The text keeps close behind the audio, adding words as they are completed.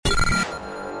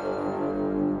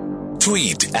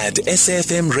Tweet at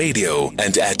SFM Radio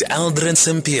and at Aldrin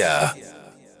Sampear.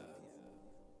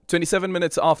 27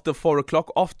 minutes after 4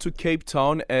 o'clock, off to Cape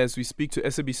Town as we speak to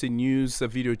SABC News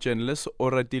video journalist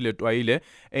Oratele.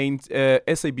 And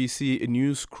SABC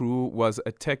News crew was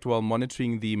attacked while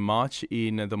monitoring the march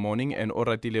in the morning, and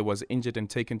Oratele was injured and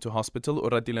taken to hospital.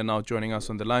 Oratele now joining us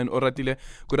on the line. Oratele,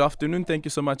 good afternoon. Thank you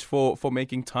so much for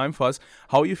making time for us.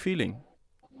 How are you feeling?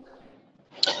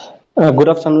 Good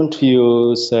afternoon to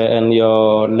you, sir, and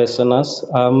your listeners.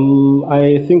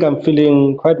 I think I'm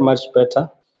feeling quite much better.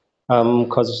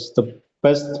 Because the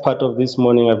best part of this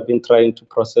morning, I've been trying to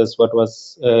process what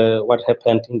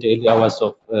happened in the early hours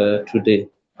of today.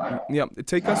 Yeah,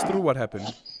 take us through what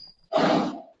happened.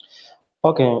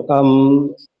 Okay.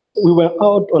 We were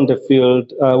out on the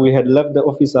field. We had left the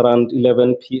office around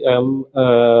 11 p.m.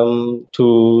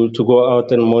 To go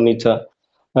out and monitor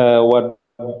what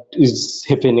is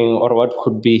happening or what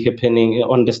could be happening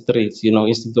on the streets,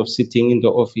 instead of sitting in the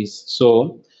office.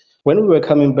 So when we were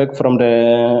coming back from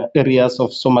the areas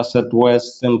of Somerset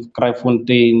West and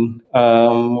Kraaifontein,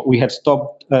 we had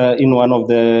stopped in one of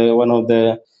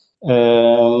the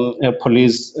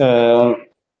police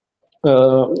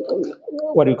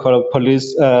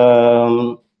police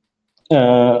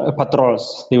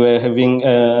patrols. They were having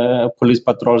police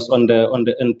patrols on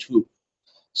the N2.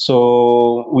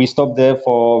 So we stopped there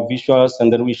for visuals,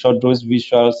 and then we shot those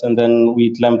visuals, and then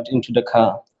we climbed into the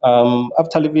car.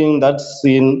 After leaving that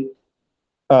scene,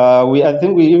 I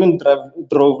think we even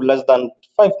drove less than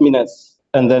 5 minutes,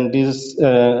 and then this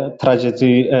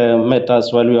tragedy met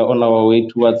us while we were on our way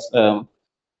towards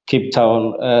Cape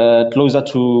Town, closer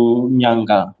to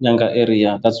Nyanga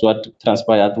area. That's what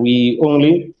transpired. We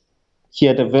only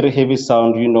heard a very heavy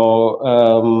sound,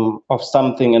 of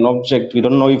something, an object. We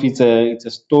don't know if it's a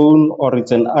stone or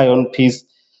it's an iron piece.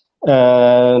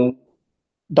 That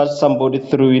somebody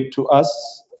threw it to us,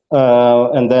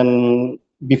 and then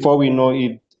before we know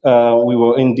it, we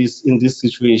were in this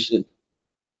situation.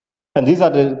 And these are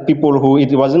the people who,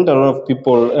 it wasn't a lot of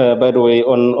people, by the way,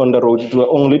 on the road. It were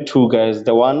only two guys,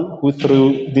 the one who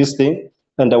threw this thing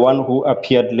and the one who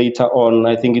appeared later on.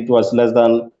 I think it was less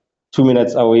than 2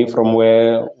 minutes away from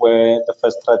where the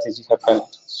first tragedy happened.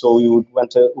 So we would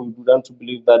want to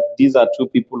believe that these are two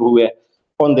people who were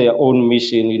on their own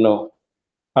mission,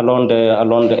 along the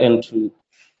N2.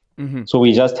 Mm-hmm. So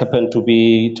we just happened to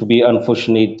be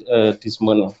unfortunate this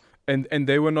morning. And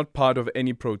they were not part of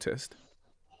any protest?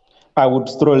 I would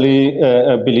strongly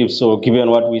believe so, given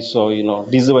what we saw.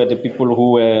 These were the people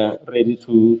who were ready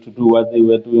to do what they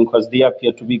were doing, because they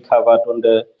appeared to be covered on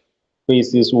the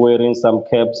faces, wearing some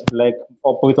caps, black,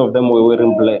 or both of them were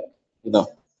wearing black.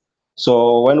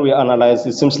 So when we analyze,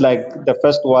 it seems like the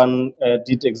first one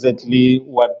did exactly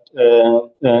what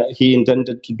he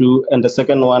intended to do, and the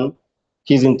second one,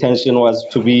 his intention was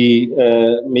to be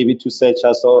maybe to search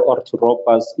us or to rob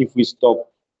us if we stop.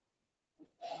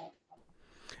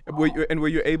 Were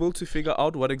you able to figure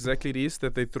out what exactly it is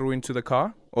that they threw into the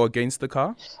car or against the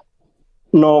car?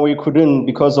 No, we couldn't,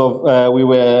 because of we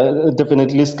were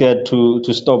definitely scared to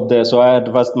stop there. So I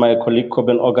advised my colleague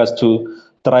Coben August to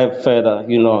drive further,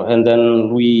 and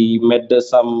then we met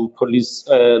some police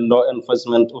law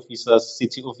enforcement officers,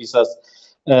 city officers,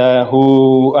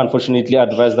 who unfortunately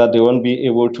advised that they won't be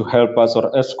able to help us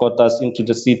or escort us into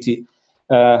the city.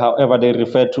 However, they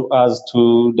referred to us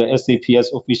to the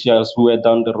SAPS officials who were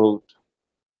down the road.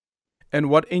 And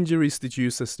what injuries did you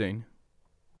sustain?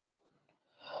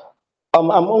 I'm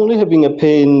only having a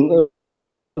pain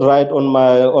right on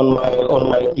my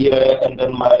ear, and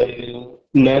then my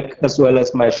neck, as well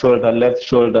as my shoulder, left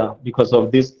shoulder, because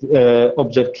of this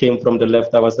object came from the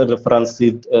left. I was at the front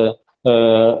seat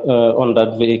on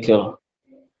that vehicle.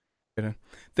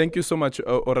 Thank you so much,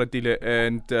 Oratele,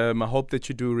 and I hope that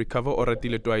you do recover.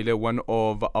 Oratele, one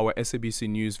of our SABC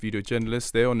News video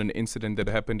journalists, there on an incident that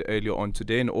happened earlier on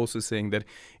today, and also saying that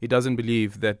he doesn't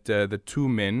believe that the two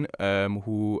men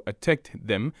who attacked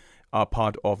them are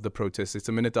part of the protest. It's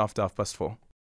a minute after 4:30.